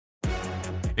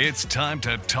It's time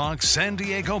to talk San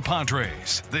Diego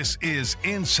Padres. This is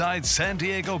Inside San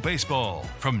Diego Baseball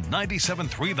from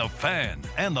 97.3 The Fan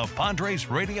and the Padres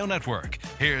Radio Network.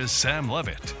 Here's Sam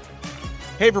Levitt.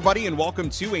 Hey everybody, and welcome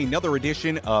to another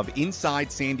edition of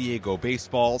Inside San Diego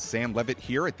Baseball. Sam Levitt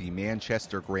here at the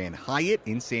Manchester Grand Hyatt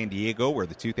in San Diego, where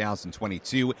the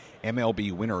 2022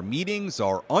 MLB winter meetings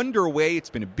are underway. It's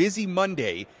been a busy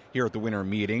Monday here at the winter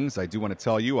meetings. I do want to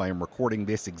tell you I am recording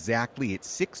this exactly at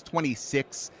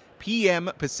 6:26 p.m.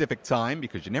 Pacific time,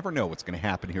 because you never know what's going to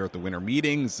happen here at the winter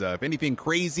meetings. If anything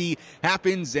crazy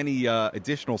happens, any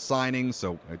additional signings.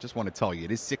 So I just want to tell you,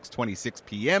 it is 6:26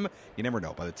 p.m. You never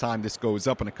know. By the time this goes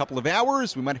up in a couple of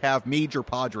hours, we might have major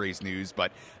Padres news.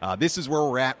 But this is where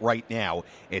we're at right now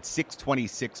at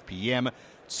 6:26 p.m.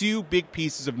 Two big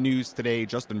pieces of news today.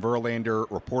 Justin Verlander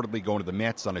reportedly going to the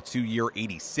Mets on a 2-year,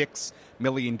 $86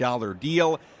 million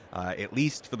deal. At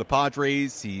least for the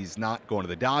Padres, he's not going to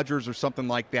the Dodgers or something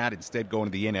like that, instead going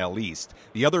to the NL East.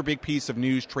 The other big piece of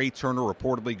news, Trey Turner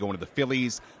reportedly going to the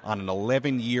Phillies on an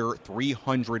 11-year,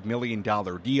 $300 million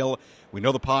deal. We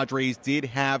know the Padres did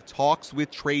have talks with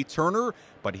Trey Turner,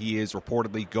 but he is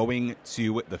reportedly going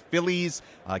to the Phillies.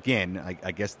 Again,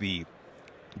 I guess the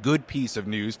good piece of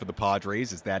news for the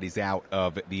Padres is that he's out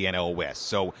of the NL West.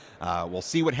 So we'll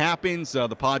see what happens. The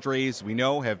Padres, we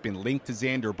know, have been linked to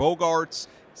Xander Bogaerts.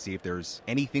 See if there's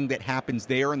anything that happens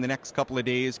there in the next couple of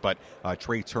days. But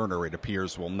Trey Turner, it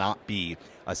appears, will not be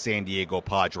a San Diego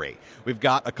Padre. We've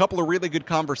got a couple of really good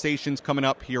conversations coming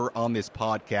up here on this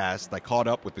podcast. I caught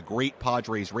up with the great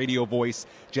Padres radio voice,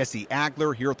 Jesse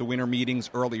Agler, here at the winter meetings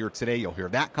earlier today. You'll hear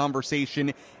that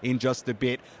conversation in just a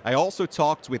bit. I also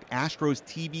talked with Astros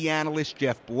TV analyst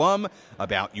Geoff Blum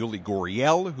about Yuli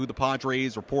Gurriel, who the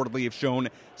Padres reportedly have shown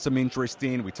some interest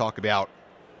in. We talk about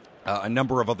a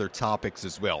number of other topics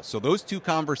as well. So those two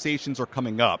conversations are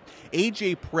coming up.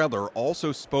 A.J. Preller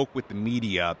also spoke with the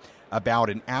media about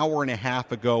an hour and a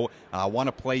half ago. I want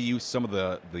to play you some of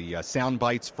the sound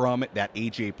bites from that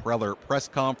A.J. Preller press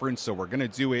conference. So we're going to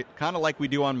do it kind of like we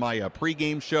do on my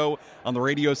pregame show on the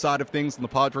radio side of things on the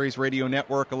Padres Radio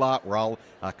Network a lot, where I'll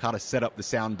kind of set up the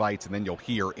sound bites and then you'll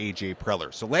hear A.J.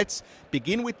 Preller. So let's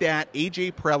begin with that.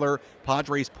 A.J. Preller,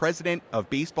 Padres president of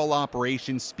baseball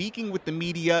operations, speaking with the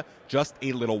media just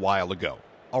a little while ago.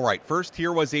 All right, first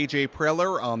here was A.J.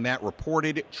 Preller on that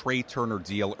reported Trey Turner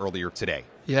deal earlier today.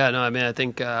 Yeah, no, I mean, I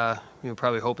think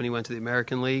probably hoping he went to the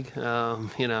American League.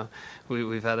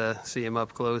 We've had to see him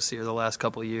up close here the last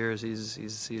couple of years.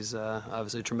 He's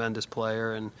obviously a tremendous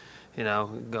player, and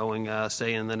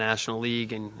staying in the National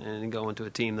League and going to a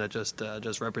team that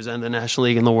just represented the National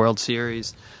League in the World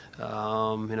Series.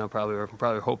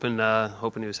 Probably hoping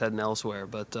he was heading elsewhere,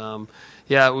 but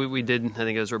we did. I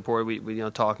think it was reported.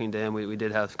 We talking to him, we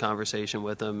did have a conversation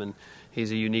with him, and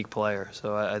he's a unique player.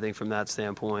 So I think from that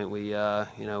standpoint, we at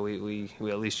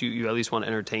least you at least want to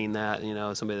entertain that.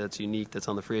 Somebody that's unique, that's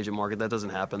on the free agent market. That doesn't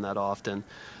happen that often.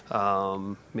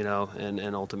 And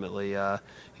ultimately, I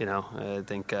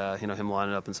think him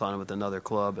lining up and signing with another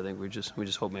club. I think we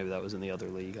just hope maybe that was in the other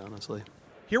league, honestly.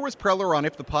 Here was Preller on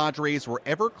if the Padres were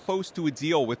ever close to a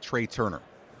deal with Trey Turner.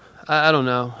 I don't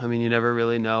know. I mean, you never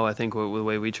really know. I think the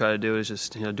way we try to do it is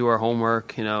just do our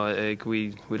homework. We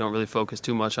don't really focus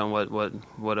too much on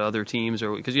what other teams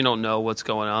are, because you don't know what's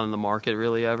going on in the market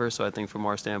really ever. So I think from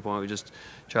our standpoint, we just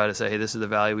try to say, hey, this is the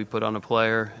value we put on a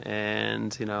player,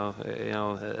 and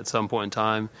at some point in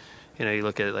time, you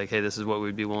look at it like, hey, this is what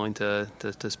we'd be willing to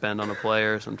spend on a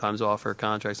player. Sometimes offer a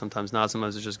contract, sometimes not.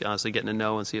 Sometimes it's just honestly getting to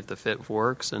know and see if the fit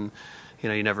works. And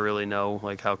you never really know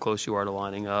like how close you are to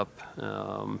lining up,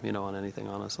 on anything,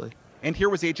 honestly. And here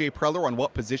was A.J. Preller on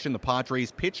what position the Padres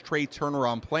pitched Trey Turner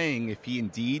on playing if he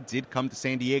indeed did come to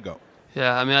San Diego.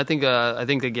 Yeah, I mean, I think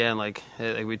again, like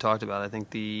we talked about, I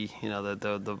think the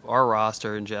our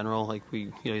roster in general, like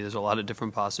there's a lot of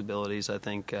different possibilities. I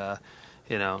think.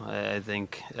 I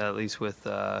think at least with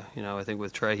I think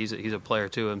with Trey, he's a player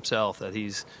too himself, that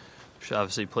he's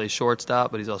obviously plays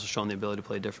shortstop, but he's also shown the ability to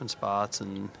play different spots,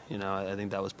 and I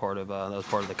think that was part of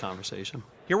the conversation.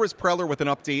 Here was Preller with an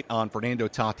update on Fernando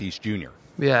Tatis Jr.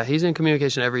 Yeah, he's in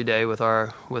communication every day with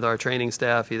our training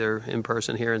staff, either in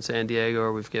person here in San Diego,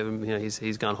 or we've given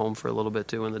he's gone home for a little bit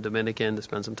too in the Dominican to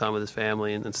spend some time with his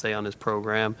family and stay on his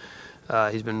program.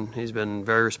 He's been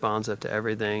very responsive to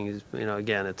everything. He's,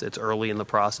 again, it's early in the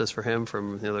process for him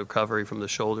from the recovery from the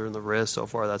shoulder and the wrist. So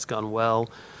far, that's gone well.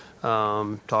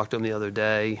 Talked to him the other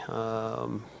day, I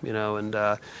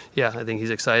think he's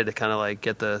excited to kind of like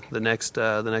get the next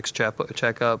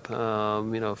checkup,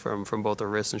 from both a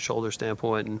wrist and shoulder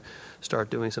standpoint, and start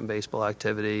doing some baseball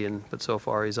activity. But so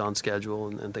far, he's on schedule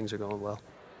and things are going well.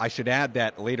 I should add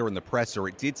that later in the presser,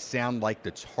 it did sound like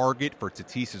the target for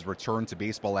Tatis's return to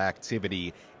baseball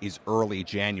activity is early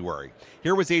January.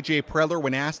 Here was A.J. Preller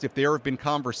when asked if there have been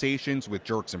conversations with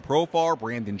Jerkson Profar,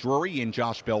 Brandon Drury, and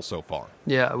Josh Bell so far.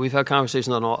 Yeah, we've had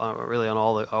conversations on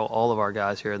all of our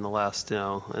guys here in the last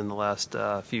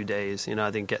few days. I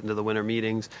think getting to the winter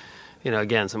meetings,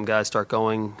 again, some guys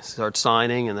start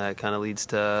signing, and that kind of leads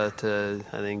to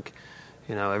I think,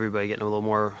 everybody getting a little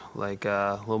more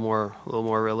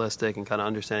realistic and kind of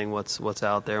understanding what's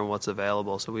out there and what's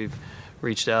available. So we've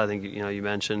reached out. I think you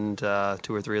mentioned 2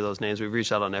 or 3 of those names. We've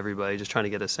reached out on everybody, just trying to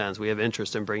get a sense. We have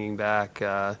interest in bringing back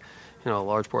a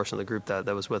large portion of the group that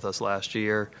was with us last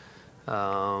year.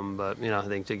 But I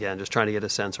think again, just trying to get a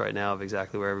sense right now of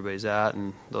exactly where everybody's at,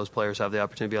 and those players have the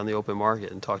opportunity to be on the open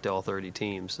market and talk to all 30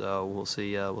 teams. So we'll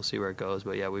see where it goes.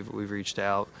 But yeah, we've reached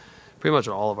out pretty much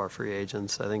on all of our free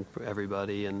agents. I think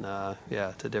everybody, and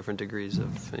to different degrees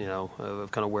of of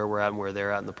kind of where we're at and where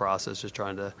they're at in the process. Just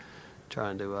trying to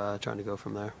go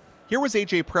from there. Here was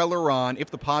A.J. Preller on if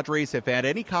the Padres have had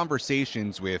any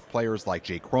conversations with players like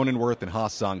Jake Cronenworth and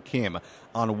Ha-Seong Kim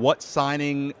on what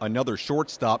signing another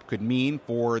shortstop could mean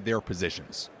for their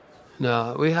positions.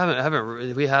 No, we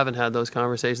haven't had those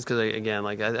conversations because again,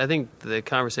 I think the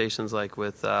conversations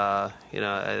with I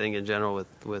think in general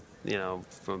with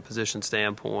from a position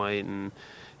standpoint, and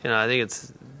I think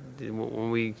it's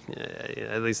when we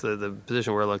at least the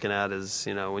position we're looking at is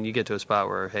when you get to a spot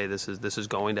where hey, this is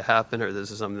going to happen, or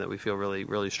this is something that we feel really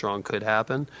really strong could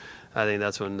happen. I think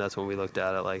that's when we looked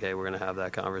at it hey, we're going to have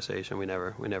that conversation. We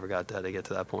never got to get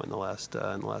to that point in the last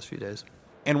few days.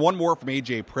 And one more from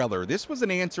A.J. Preller. This was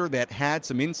an answer that had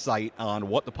some insight on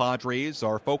what the Padres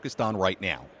are focused on right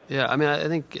now. Yeah, I mean, I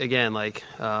think again, I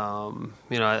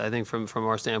think from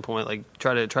our standpoint,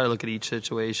 try to look at each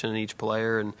situation and each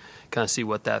player and kind of see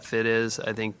what that fit is.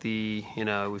 I think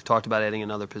we've talked about adding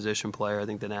another position player. I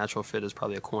think the natural fit is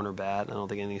probably a corner bat. I don't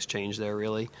think anything's changed there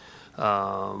really. We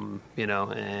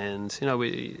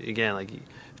again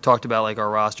talked about our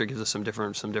roster gives us some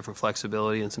different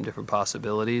flexibility and some different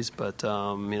possibilities, but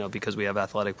because we have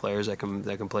athletic players that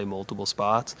can play multiple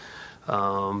spots.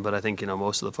 But I think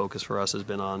most of the focus for us has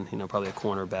been on probably a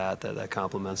corner bat that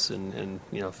complements and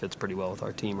fits pretty well with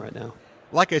our team right now.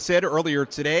 Like I said earlier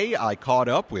today, I caught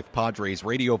up with Padres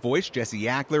radio voice Jesse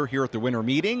Agler here at the winter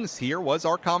meetings. Here was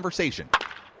our conversation.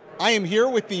 I am here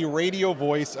with the radio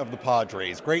voice of the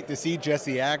Padres. Great to see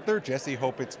Jesse Agler. Jesse,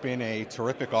 hope it's been a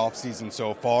terrific offseason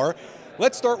so far.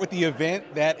 Let's start with the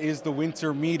event that is the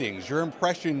winter meetings. Your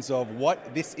impressions of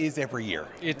what this is every year.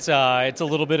 It's a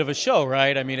little bit of a show,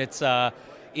 right? I mean, it's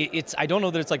I don't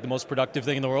know that it's the most productive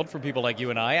thing in the world for people like you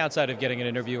and I, outside of getting an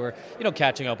interview or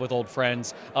catching up with old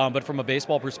friends. But from a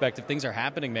baseball perspective, things are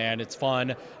happening, man. It's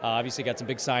fun. Obviously, got some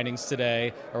big signings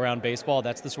today around baseball.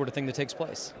 That's the sort of thing that takes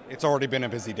place. It's already been a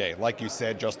busy day, like you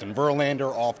said. Justin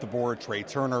Verlander off the board, Trey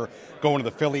Turner going to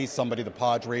the Phillies. Somebody the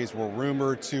Padres were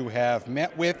rumored to have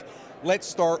met with. Let's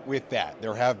start with that.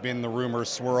 There have been the rumors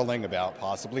swirling about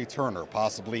possibly Turner,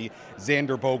 possibly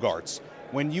Xander Bogaerts.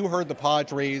 When you heard the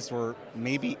Padres were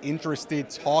maybe interested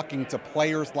talking to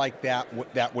players like that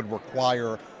that would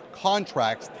require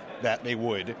contracts that they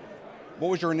would, what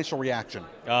was your initial reaction?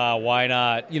 Why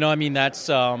not? That's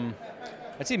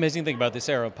the amazing thing about this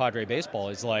era of Padre baseball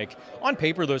is on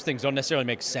paper those things don't necessarily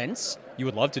make sense. You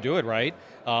would love to do it, right?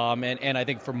 And I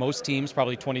think for most teams,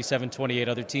 probably 27, 28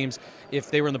 other teams,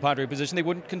 if they were in the Padre position, they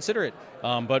wouldn't consider it.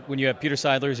 But when you have Peter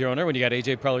Seidler as your owner, when you got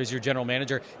A.J. Preller as your general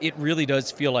manager, it really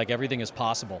does feel like everything is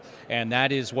possible. And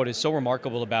that is what is so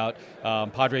remarkable about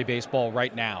Padre baseball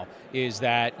right now, is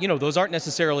that, those aren't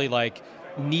necessarily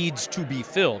needs to be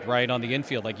filled, right, on the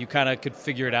infield. You kind of could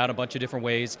figure it out a bunch of different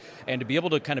ways. And to be able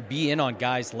to kind of be in on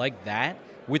guys like that,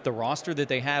 with the roster that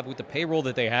they have, with the payroll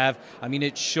that they have, I mean,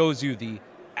 it shows you the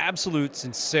absolute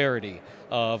sincerity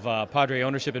of Padre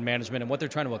ownership and management and what they're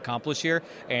trying to accomplish here.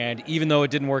 And even though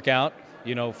it didn't work out,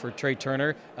 for Trey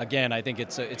Turner, again, I think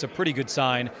it's a pretty good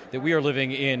sign that we are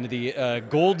living in the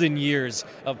golden years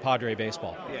of Padre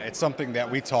baseball. Yeah, it's something that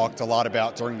we talked a lot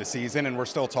about during the season, and we're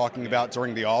still talking about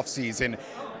during the offseason.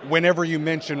 Whenever you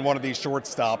mention one of these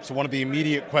shortstops, one of the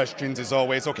immediate questions is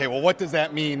always, okay, well, what does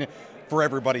that mean for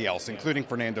everybody else, including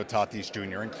Fernando Tatis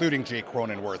Jr., including Jake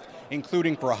Cronenworth,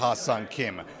 including for Ha-Seong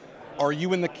Kim? Are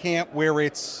you in the camp where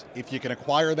it's, if you can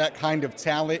acquire that kind of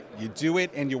talent, you do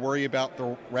it and you worry about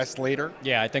the rest later?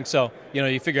 Yeah, I think so.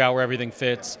 You figure out where everything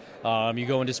fits. You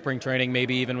go into spring training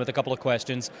maybe even with a couple of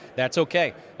questions. That's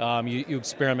okay. You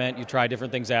experiment, you try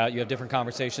different things out, you have different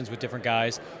conversations with different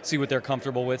guys, see what they're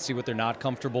comfortable with, see what they're not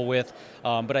comfortable with.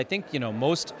 But I think,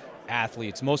 most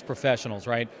athletes, most professionals,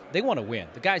 right, they want to win.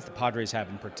 The guys the Padres have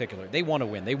in particular, they want to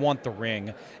win. They want the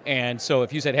ring. And so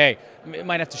if you said, hey, it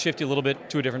might have to shift you a little bit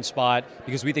to a different spot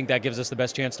because we think that gives us the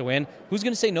best chance to win, who's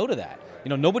going to say no to that?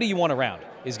 Nobody you want around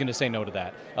is going to say no to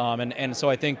that. And so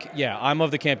I think, I'm of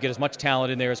the camp, get as much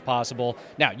talent in there as possible.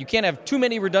 Now, you can't have too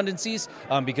many redundancies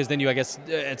because then you, I guess,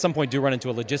 at some point do run into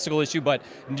a logistical issue, but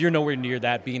you're nowhere near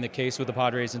that being the case with the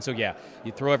Padres. And so,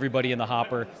 you throw everybody in the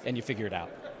hopper and you figure it out.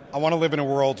 I want to live in a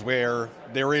world where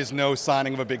there is no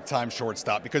signing of a big-time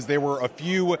shortstop because there were a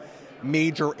few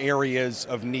major areas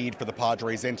of need for the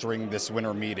Padres entering this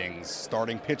winter meetings.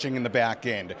 Starting pitching in the back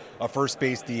end, a first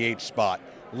base DH spot,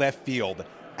 left field.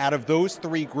 Out of those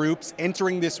three groups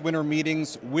entering this winter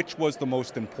meetings, which was the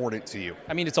most important to you?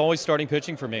 I mean, it's always starting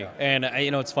pitching for me. And,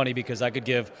 it's funny because I could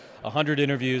give 100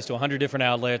 interviews to 100 different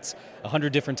outlets,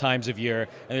 100 different times of year,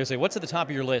 and they'll say, what's at the top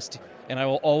of your list? And I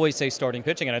will always say starting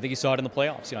pitching, and I think you saw it in the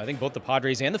playoffs. I think both the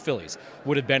Padres and the Phillies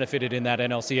would have benefited in that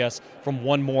NLCS from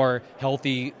one more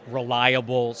healthy,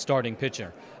 reliable starting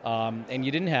pitcher. And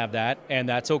you didn't have that, and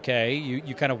that's okay.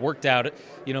 You kind of worked out,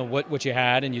 what you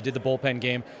had, and you did the bullpen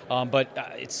game. But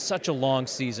it's such a long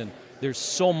season. There's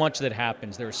so much that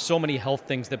happens. There are so many health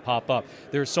things that pop up.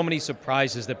 There are so many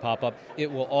surprises that pop up.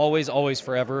 It will always, always,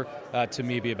 forever, to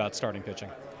me, be about starting pitching.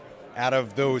 Out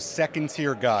of those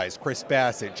second-tier guys, Chris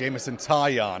Bassett, Jamison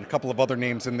Taillon, a couple of other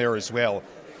names in there as well,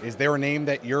 is there a name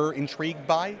that you're intrigued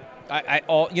by?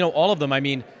 All of them. I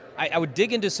mean, I would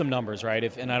dig into some numbers,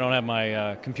 right? And I don't have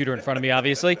my computer in front of me,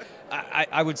 obviously.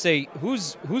 I would say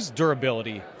whose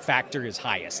durability factor is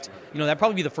highest. That'd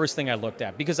probably be the first thing I looked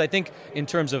at because I think in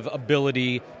terms of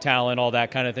ability, talent, all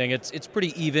that kind of thing, it's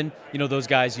pretty even. Those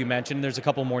guys you mentioned. There's a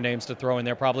couple more names to throw in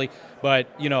there probably, but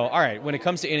all right. When it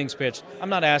comes to innings pitched, I'm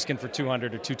not asking for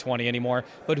 200 or 220 anymore.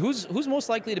 But who's most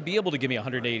likely to be able to give me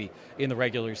 180 in the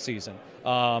regular season?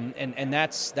 And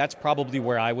that's probably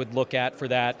where I would look at for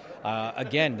that.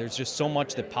 Again, there's just so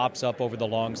much that pops up over the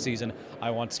long season. I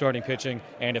want starting pitching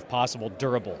and, if possible,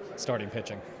 durable starting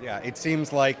pitching. Yeah, it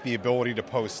seems like the ability to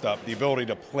post up, the ability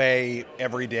to play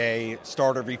every day,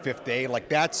 start every fifth day,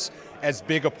 that's as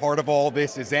big a part of all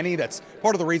this as any. That's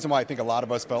part of the reason why I think a lot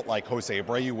of us felt like Jose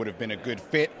Abreu would have been a good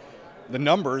fit. The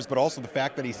numbers, but also the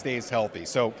fact that he stays healthy.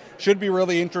 So should be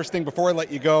really interesting. Before I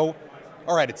let you go,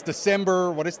 all right, it's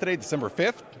December, what is today, December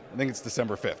 5th? I think it's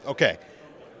December 5th. Okay.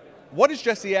 What does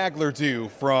Jesse Agler do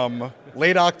from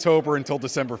late October until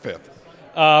December 5th?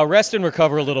 Rest and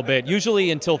recover a little bit.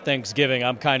 Usually until Thanksgiving,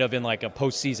 I'm kind of in a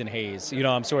postseason haze.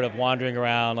 I'm sort of wandering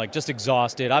around, just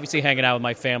exhausted. Obviously hanging out with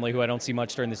my family, who I don't see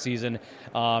much during the season,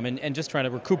 and just trying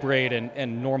to recuperate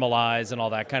and normalize and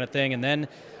all that kind of thing. And then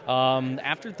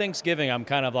after Thanksgiving, I'm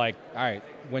kind of all right,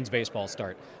 when's baseball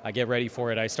start? I get ready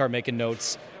for it. I start making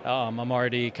notes. I'm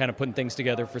already kind of putting things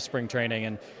together for spring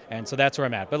training, and so that's where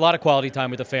I'm at. But a lot of quality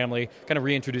time with the family, kind of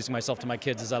reintroducing myself to my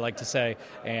kids, as I like to say,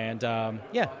 and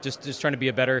just trying to be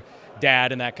a better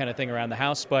dad and that kind of thing around the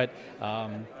house, but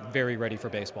very ready for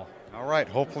baseball. All right,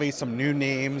 hopefully some new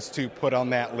names to put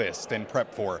on that list and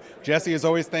prep for. Jesse, as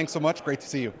always, thanks so much. Great to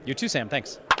see you. You too, Sam.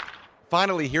 Thanks.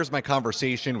 Finally, here's my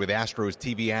conversation with Astros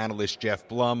TV analyst Geoff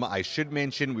Blum. I should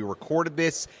mention we recorded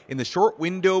this in the short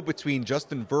window between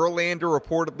Justin Verlander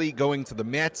reportedly going to the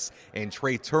Mets and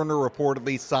Trey Turner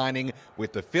reportedly signing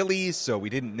with the Phillies, so we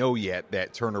didn't know yet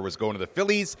that Turner was going to the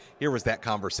Phillies. Here was that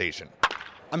conversation.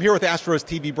 I'm here with Astros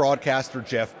TV broadcaster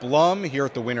Geoff Blum here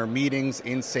at the winter meetings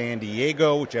in San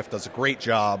Diego. Geoff does a great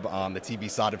job on the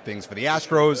TV side of things for the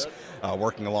Astros,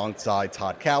 working alongside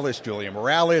Todd Callis, Julian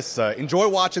Morales. Enjoy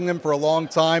watching them for a long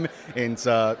time, and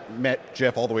met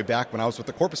Geoff all the way back when I was with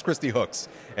the Corpus Christi Hooks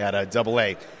at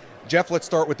AA. Geoff, let's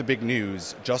start with the big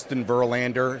news. Justin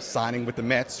Verlander signing with the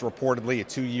Mets, reportedly a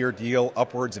 2-year deal,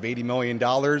 upwards of $80 million.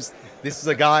 This is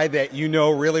a guy that you know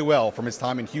really well from his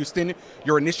time in Houston.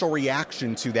 Your initial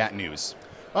reaction to that news?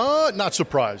 Not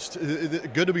surprised.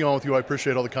 Good to be on with you. I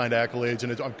appreciate all the kind accolades,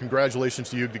 and congratulations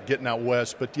to you to getting out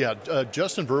west. But yeah,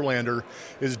 Justin Verlander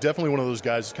is definitely one of those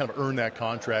guys that's kind of earned that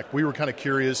contract. We were kind of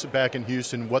curious back in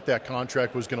Houston what that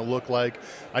contract was going to look like.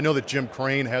 I know that Jim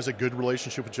Crane has a good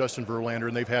relationship with Justin Verlander,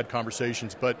 and they've had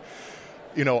conversations. But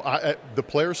the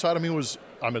player side of me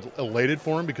I'm elated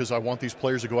for him because I want these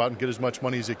players to go out and get as much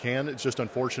money as they can. It's just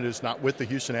unfortunate it's not with the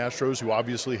Houston Astros, who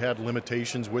obviously had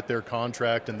limitations with their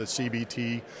contract and the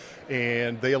CBT,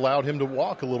 and they allowed him to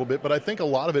walk a little bit. But I think a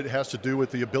lot of it has to do with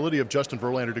the ability of Justin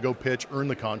Verlander to go pitch, earn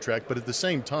the contract. But at the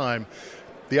same time,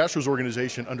 the Astros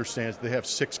organization understands they have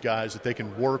 6 guys that they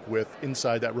can work with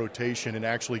inside that rotation and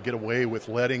actually get away with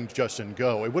letting Justin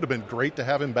go. It would have been great to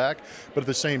have him back, but at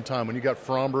the same time, when you got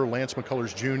Framber, Lance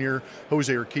McCullers Jr.,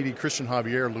 Jose Urquidy, Christian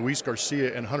Javier, Luis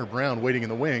Garcia, and Hunter Brown waiting in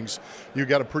the wings, you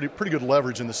got a pretty good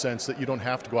leverage in the sense that you don't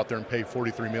have to go out there and pay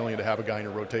 $43 million to have a guy in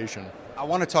your rotation. I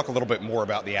want to talk a little bit more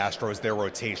about the Astros, their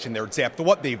rotation, their depth,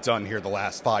 what they've done here the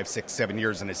last 5, 6, 7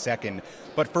 years in a second.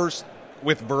 But first,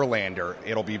 with Verlander,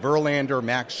 it'll be Verlander,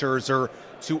 Max Scherzer,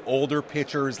 2 older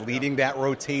pitchers leading that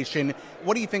rotation.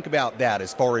 What do you think about that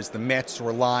as far as the Mets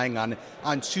relying on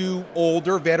 2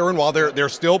 older veteran, while they're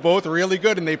still both really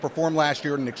good and they performed last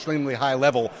year at an extremely high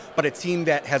level, but a team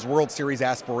that has World Series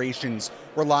aspirations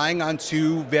relying on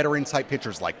 2 veteran-type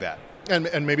pitchers like that?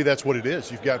 And maybe that's what it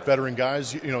is. You've got veteran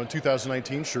guys. You know, in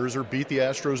 2019, Scherzer beat the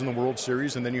Astros in the World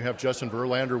Series, and then you have Justin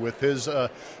Verlander with his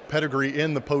pedigree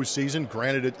in the postseason.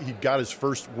 Granted, he got his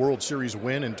first World Series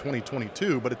win in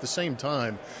 2022, but at the same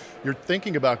time, you're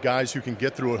thinking about guys who can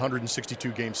get through a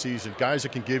 162-game season, guys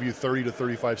that can give you 30 to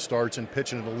 35 starts and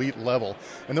pitch at an elite level.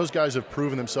 And those guys have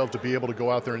proven themselves to be able to go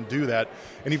out there and do that.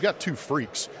 And you've got 2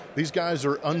 freaks. These guys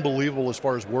are unbelievable as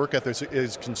far as work ethic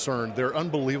is concerned. They're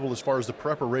unbelievable as far as the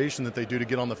preparation that they do to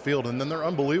get on the field, and then they're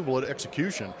unbelievable at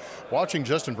execution. Watching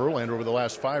Justin Verlander over the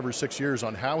last 5 or 6 years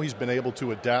on how he's been able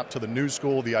to adapt to the new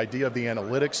school, the idea of the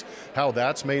analytics, how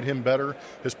that's made him better,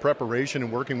 his preparation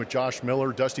and working with Josh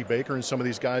Miller, Dusty Baker, and some of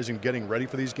these guys and getting ready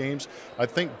for these games, I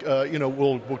think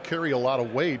will carry a lot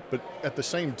of weight. But at the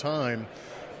same time,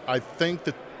 I think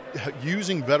that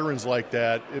using veterans like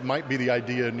that, it might be the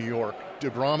idea in New York.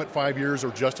 DeGrom at 5 years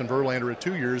or Justin Verlander at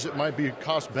 2 years, it might be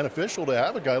cost beneficial to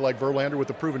have a guy like Verlander with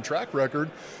a proven track record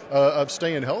of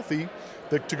staying healthy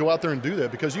to go out there and do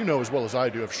that, because you know as well as I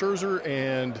do, if Scherzer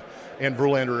and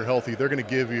Verlander are healthy, they're going to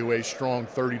give you a strong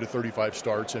 30 to 35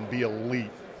 starts and be elite.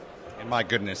 And my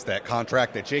goodness, that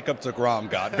contract that Jacob deGrom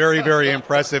got, very, very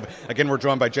impressive. Again, we're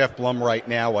joined by Geoff Blum right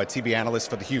now, a TV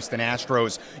analyst for the Houston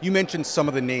Astros. You mentioned some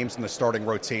of the names in the starting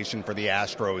rotation for the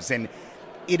Astros, and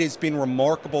it has been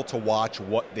remarkable to watch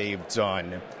what they've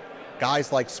done.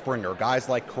 Guys like Springer, guys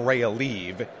like Correa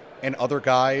leave, and other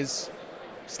guys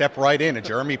step right in. And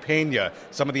Jeremy Pena,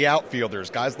 some of the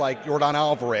outfielders, guys like Yordan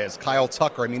Alvarez, Kyle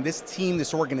Tucker. I mean, this team,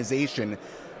 this organization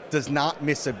does not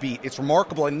miss a beat. It's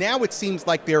remarkable. And now it seems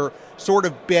like they're sort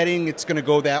of betting it's going to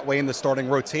go that way in the starting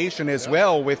rotation as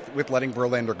well with letting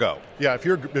Verlander go. Yeah, if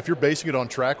you're basing it on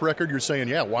track record, you're saying,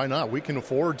 yeah, why not? We can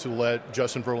afford to let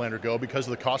Justin Verlander go because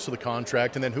of the cost of the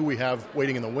contract and then who we have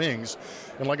waiting in the wings.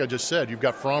 And like I just said, you've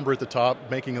got Framber at the top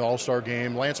making an all-star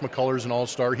game. Lance McCullers an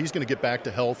all-star. He's going to get back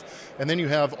to health. And then you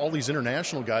have all these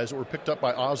international guys that were picked up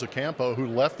by Oz Ocampo, who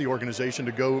left the organization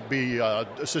to go be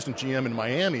assistant GM in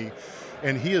Miami.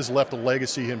 And he has left a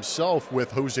legacy himself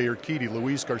with Jose Urquidy,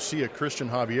 Luis Garcia, Christian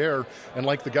Javier. And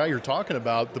like the guy you're talking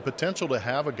about, the potential to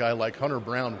have a guy like Hunter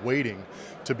Brown waiting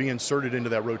to be inserted into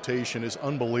that rotation is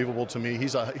unbelievable to me.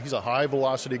 He's a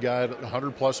high-velocity guy,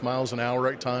 100-plus miles an hour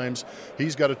at times.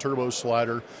 He's got a turbo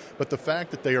slider. But the fact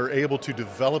that they are able to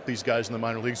develop these guys in the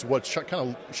minor leagues is what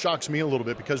kind of shocks me a little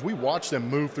bit, because we watch them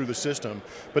move through the system.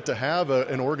 But to have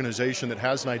an organization that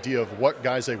has an idea of what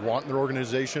guys they want in their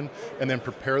organization and then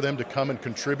prepare them to come and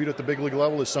contribute at the big league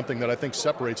level is something that I think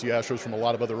separates the Astros from a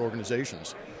lot of other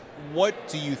organizations. What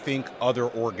do you think other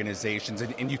organizations,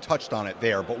 and you touched on it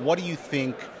there, but what do you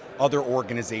think other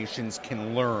organizations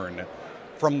can learn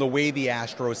from the way the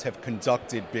Astros have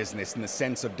conducted business in the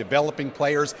sense of developing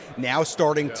players, now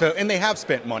starting to, and they have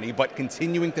spent money, but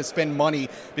continuing to spend money,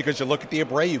 because you look at the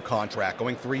Abreu contract,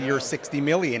 going 3 years, $60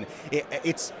 million.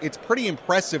 It's pretty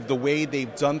impressive the way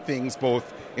they've done things,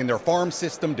 both in their farm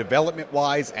system,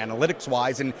 development-wise,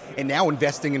 analytics-wise, and now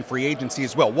investing in free agency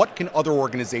as well. What can other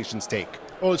organizations take?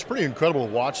 Well, it's pretty incredible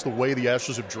to watch the way the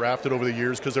Astros have drafted over the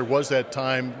years, because there was that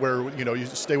time where, you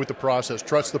stay with the process,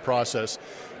 trust the process.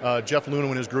 Jeff Luna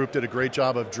and his group did a great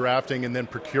job of drafting and then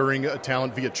procuring a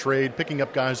talent via trade, picking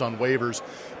up guys on waivers.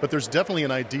 But there's definitely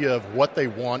an idea of what they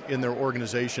want in their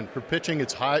organization. For pitching,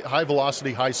 it's high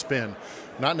velocity, high spin.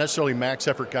 Not necessarily max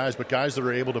effort guys, but guys that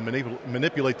are able to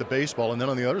manipulate the baseball. And then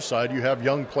on the other side, you have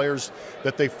young players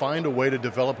that they find a way to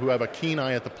develop who have a keen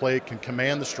eye at the plate, can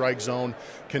command the strike zone,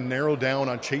 can narrow down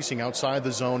on chasing outside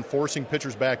the zone, forcing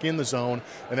pitchers back in the zone,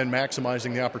 and then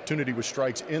maximizing the opportunity with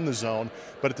strikes in the zone.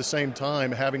 But at the same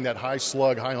time, having that high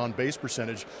slug, high on-base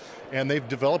percentage. And they've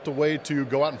developed a way to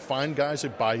go out and find guys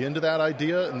that buy into that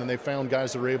idea, and then they found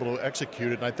guys that are able to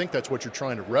execute it. And I think that's what you're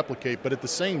trying to replicate. But at the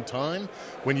same time,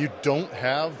 when you don't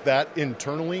have that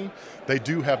internally, they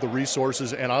do have the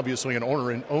resources and obviously an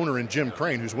owner in Jim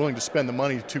Crane, who's willing to spend the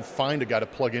money to find a guy to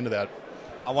plug into that.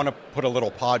 I want to put a little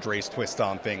Padres twist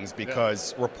on things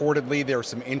because reportedly there's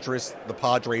some interest the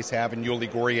Padres have in Yuli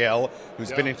Gurriel,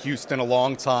 who's been in Houston a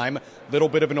long time. Little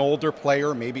bit of an older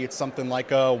player. Maybe it's something like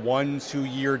a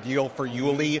 1-2 year deal for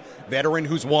Yuli, veteran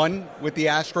who's won with the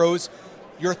Astros.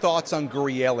 Your thoughts on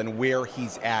Gurriel and where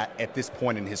he's at this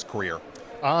point in his career?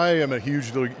 I am a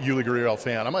huge Yuli Gurriel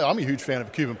fan. I'm a huge fan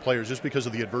of Cuban players just because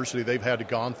of the adversity they've had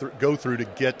to go through to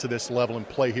get to this level and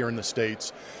play here in the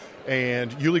States. And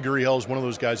Yuli Gurriel is one of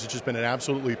those guys that's just been an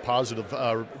absolutely positive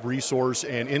resource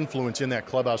and influence in that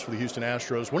clubhouse for the Houston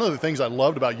Astros. One of the things I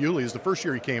loved about Yuli is the first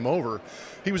year he came over,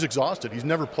 he was exhausted. He's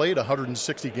never played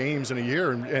 160 games in a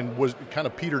year and was kind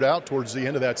of petered out towards the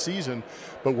end of that season,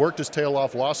 but worked his tail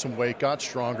off, lost some weight, got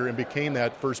stronger, and became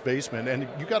that first baseman. And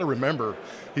you got to remember,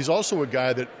 he's also a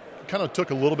guy that kind of took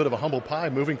a little bit of a humble pie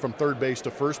moving from third base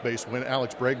to first base when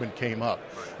Alex Bregman came up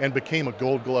and became a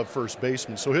Gold Glove first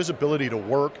baseman. So his ability to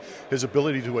work, his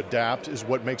ability to adapt is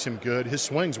what makes him good. His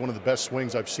swing's one of the best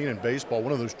swings I've seen in baseball,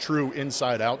 one of those true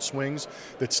inside-out swings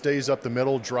that stays up the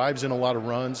middle, drives in a lot of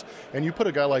runs. And you put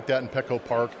a guy like that in Petco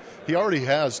Park, he already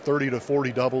has 30 to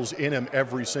 40 doubles in him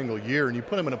every single year, and you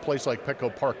put him in a place like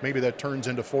Petco Park, maybe that turns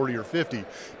into 40 or 50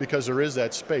 because there is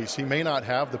that space. He may not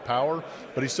have the power,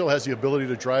 but he still has the ability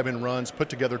to drive in runs, put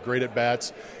together great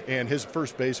at-bats, and his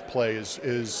first base play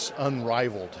is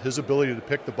unrivaled. His ability to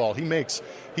pick the ball, he makes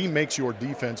your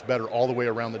defense better all the way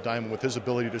around the diamond with his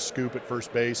ability to scoop at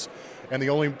first base. And the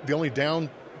only down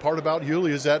part about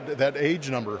Yuli is that age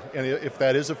number, and if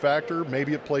that is a factor,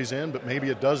 maybe it plays in, but maybe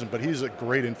it doesn't. But he's a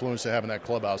great influence to have in that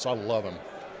clubhouse. I love him.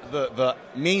 The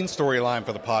main storyline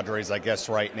for the Padres, I guess,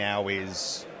 right now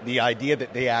is the idea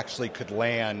that they actually could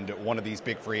land one of these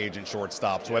big free agent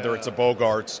shortstops, whether it's a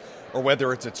Bogarts or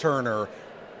whether it's a Turner.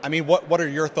 I mean, what are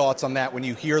your thoughts on that when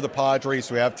you hear the Padres,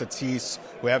 who have Tatis,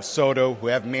 who have Soto, who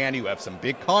have Manny, who have some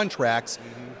big contracts?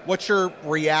 What's your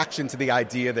reaction to the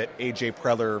idea that A.J.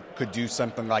 Preller could do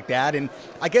something like that? And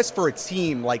I guess for a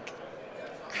team, like,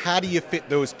 how do you fit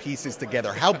those pieces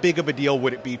together? How big of a deal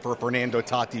would it be for Fernando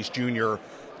Tatis Jr.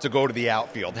 to go to the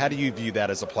outfield? How do you view that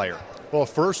as a player? Well,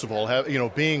 first of all,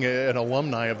 being an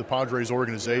alumni of the Padres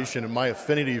organization and my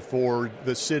affinity for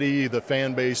the city, the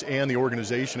fan base, and the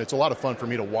organization, it's a lot of fun for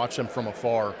me to watch them from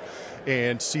afar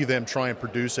and see them try and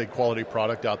produce a quality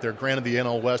product out there. Granted, the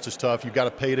NL West is tough. You've got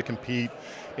to pay to compete,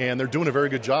 and they're doing a very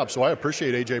good job. So I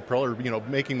appreciate A.J. Preller,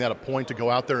 making that a point to go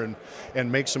out there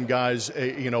and make some guys,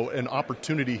 an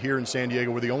opportunity here in San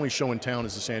Diego where the only show in town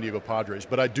is the San Diego Padres.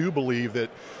 But I do believe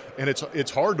that, and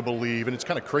it's hard to believe, and it's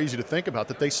kind of crazy to think about,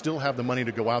 that they still have the money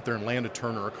to go out there and land a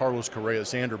Turner, a Carlos Correa,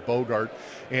 Xander Bogart,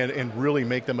 and really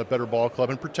make them a better ball club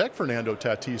and protect Fernando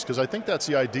Tatis. Because I think that's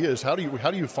the idea: is how do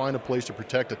you find a place to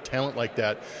protect a talent like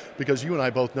that? Because you and I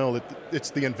both know that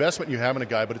it's the investment you have in a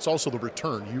guy, but it's also the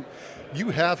return. You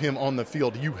have him on the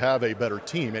field, you have a better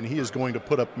team, and he is going to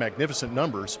put up magnificent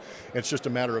numbers. It's just a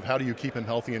matter of how do you keep him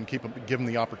healthy and give him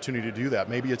the opportunity to do that.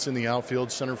 Maybe it's in the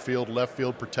outfield, center field, left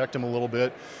field, protect him a little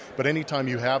bit. But anytime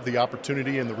you have the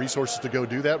opportunity and the resources to go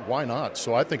do that, why not?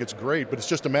 So I think it's great, but it's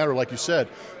just a matter, like you said,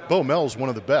 Bo Mel's one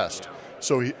of the best.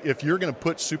 So if you're going to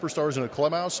put superstars in a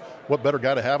clubhouse, what better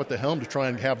guy to have at the helm to try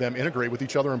and have them integrate with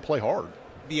each other and play hard?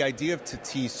 The idea of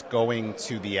Tatis going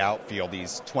to the outfield,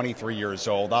 he's 23 years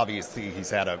old. Obviously, he's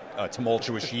had a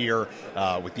tumultuous year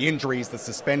with the injuries, the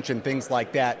suspension, things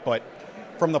like that. But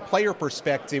from the player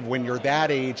perspective, when you're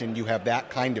that age and you have that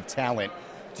kind of talent,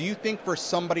 do you think for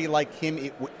somebody like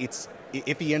him,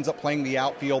 if he ends up playing the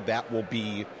outfield, that will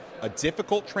be a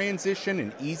difficult transition,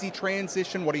 an easy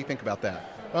transition? What do you think about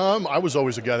that? I was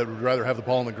always a guy that would rather have the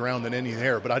ball on the ground than any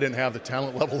air, but I didn't have the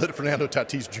talent level that Fernando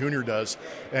Tatis Jr. does.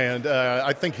 And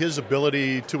I think his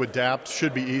ability to adapt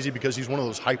should be easy because he's one of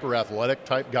those hyper-athletic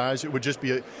type guys. It would just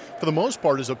be, for the most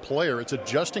part, as a player, it's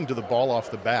adjusting to the ball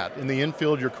off the bat. In the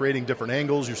infield, you're creating different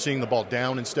angles. You're seeing the ball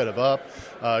down instead of up.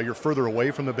 You're further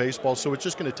away from the baseball, so it's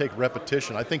just going to take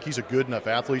repetition. I think he's a good enough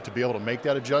athlete to be able to make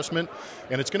that adjustment,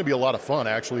 and it's going to be a lot of fun,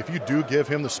 actually. If you do give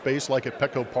him the space like at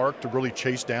Petco Park to really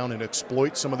chase down and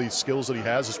exploit some of these skills that he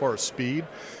has as far as speed,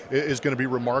 is going to be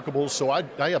remarkable. So I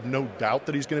have no doubt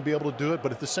that he's going to be able to do it,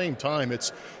 but at the same time,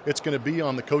 it's going to be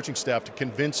on the coaching staff to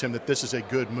convince him that this is a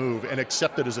good move and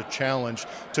accept it as a challenge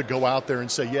to go out there and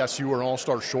say, yes, you are an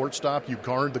all-star shortstop. You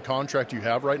garnered the contract you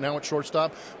have right now at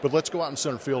shortstop, but let's go out in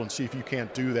center field and see if you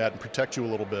can't do that and protect you a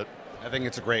little bit. I think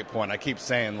it's a great point. I keep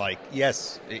saying,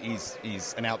 yes,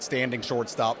 he's an outstanding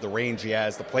shortstop, the range he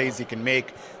has, the plays he can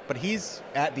make, but he's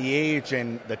at the age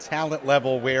and the talent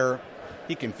level where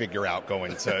he can figure out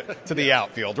going to the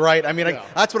outfield, right? I mean,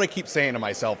 that's what I keep saying to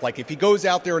myself. If he goes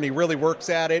out there and he really works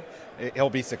at it, he'll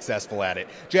be successful at it.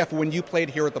 Geoff, when you played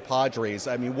here at the Padres,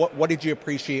 I mean, what did you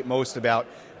appreciate most about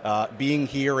being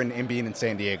here and being in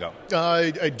San Diego?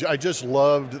 I just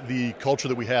loved the culture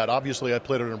that we had. Obviously, I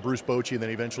played under Bruce Bochy and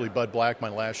then eventually Bud Black my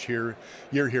last year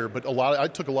here. But I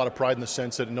took a lot of pride in the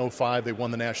sense that in 2005 they won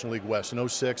the National League West. In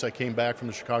 2006 I came back from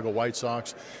the Chicago White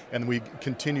Sox and we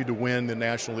continued to win the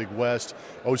National League West.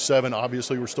 2007,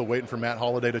 obviously, we're still waiting for Matt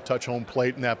Holliday to touch home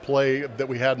plate in that play that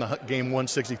we had in the game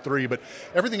 163. But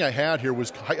everything I had here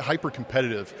was hyper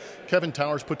competitive. Kevin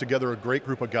Towers put together a great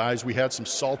group of guys. We had some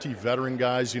salty veteran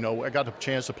guys. You know, I got the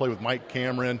chance to play with Mike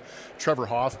Cameron, Trevor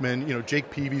Hoffman, Jake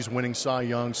Peavy's winning Cy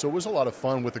Young. So it was a lot of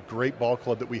fun with a great ball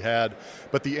club that we had.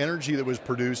 But the energy that was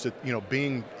produced at,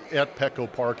 being at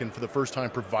Petco Park and for the first time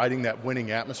providing that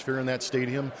winning atmosphere in that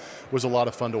stadium was a lot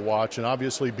of fun to watch. And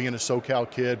obviously being a SoCal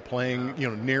kid playing,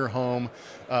 near home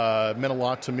meant a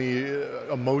lot to me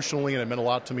emotionally, and it meant a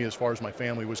lot to me as far as my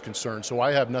family was concerned. So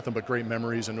I have nothing but great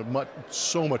memories and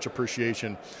so much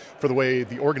appreciation for the way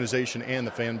the organization and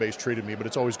the fan base treated me. But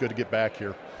it's always good to get back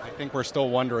here. I think we're still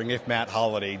wondering if Matt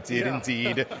Holliday did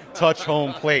indeed touch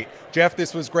home plate. Geoff,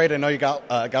 this was great. I know you got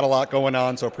a lot going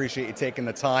on, so appreciate you taking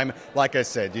the time. Like I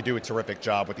said, you do a terrific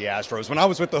job with the Astros. When I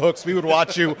was with the Hooks, we would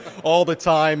watch you all the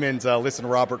time and listen to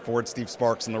Robert Ford, Steve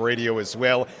Sparks on the radio as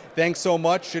well. Thanks so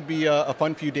much. Should be a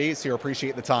fun few days here.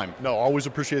 Appreciate the time. No, always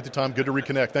appreciate the time. Good to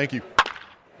reconnect. Thank you.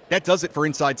 That does it for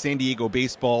Inside San Diego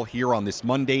Baseball here on this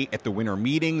Monday at the winter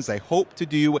meetings. I hope to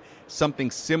do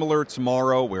something similar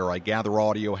tomorrow where I gather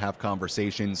audio, have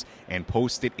conversations, and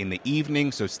post it in the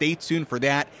evening. So stay tuned for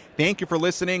that. Thank you for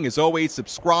listening. As always,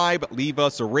 subscribe, leave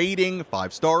us a rating,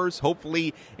 5 stars,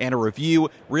 hopefully, and a review.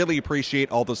 Really appreciate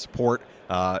all the support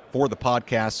for the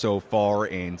podcast so far,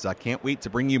 and I can't wait to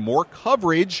bring you more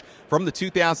coverage from the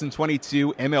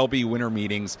 2022 MLB winter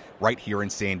meetings right here in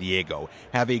San Diego.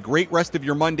 Have a great rest of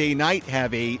your Monday night.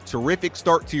 Have a terrific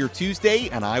start to your Tuesday,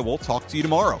 and I will talk to you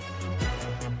tomorrow.